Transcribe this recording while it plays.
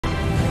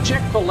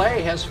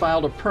Chick-fil-A has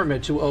filed a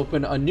permit to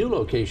open a new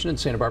location in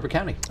Santa Barbara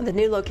County. The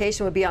new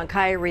location would be on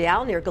Calle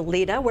Real near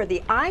Goleta, where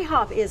the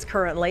IHOP is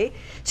currently.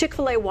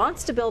 Chick-fil-A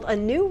wants to build a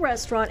new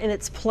restaurant in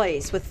its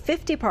place with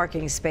 50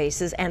 parking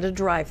spaces and a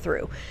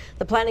drive-through.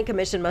 The Planning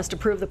Commission must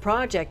approve the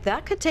project.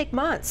 That could take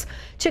months.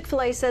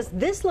 Chick-fil-A says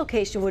this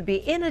location would be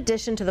in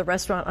addition to the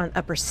restaurant on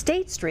Upper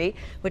State Street,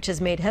 which has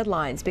made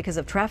headlines because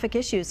of traffic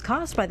issues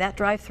caused by that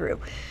drive-through.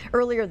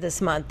 Earlier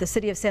this month, the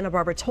city of Santa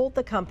Barbara told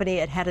the company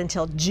it had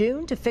until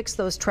June to fix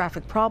those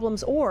traffic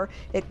problems, or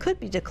it could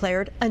be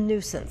declared a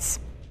nuisance.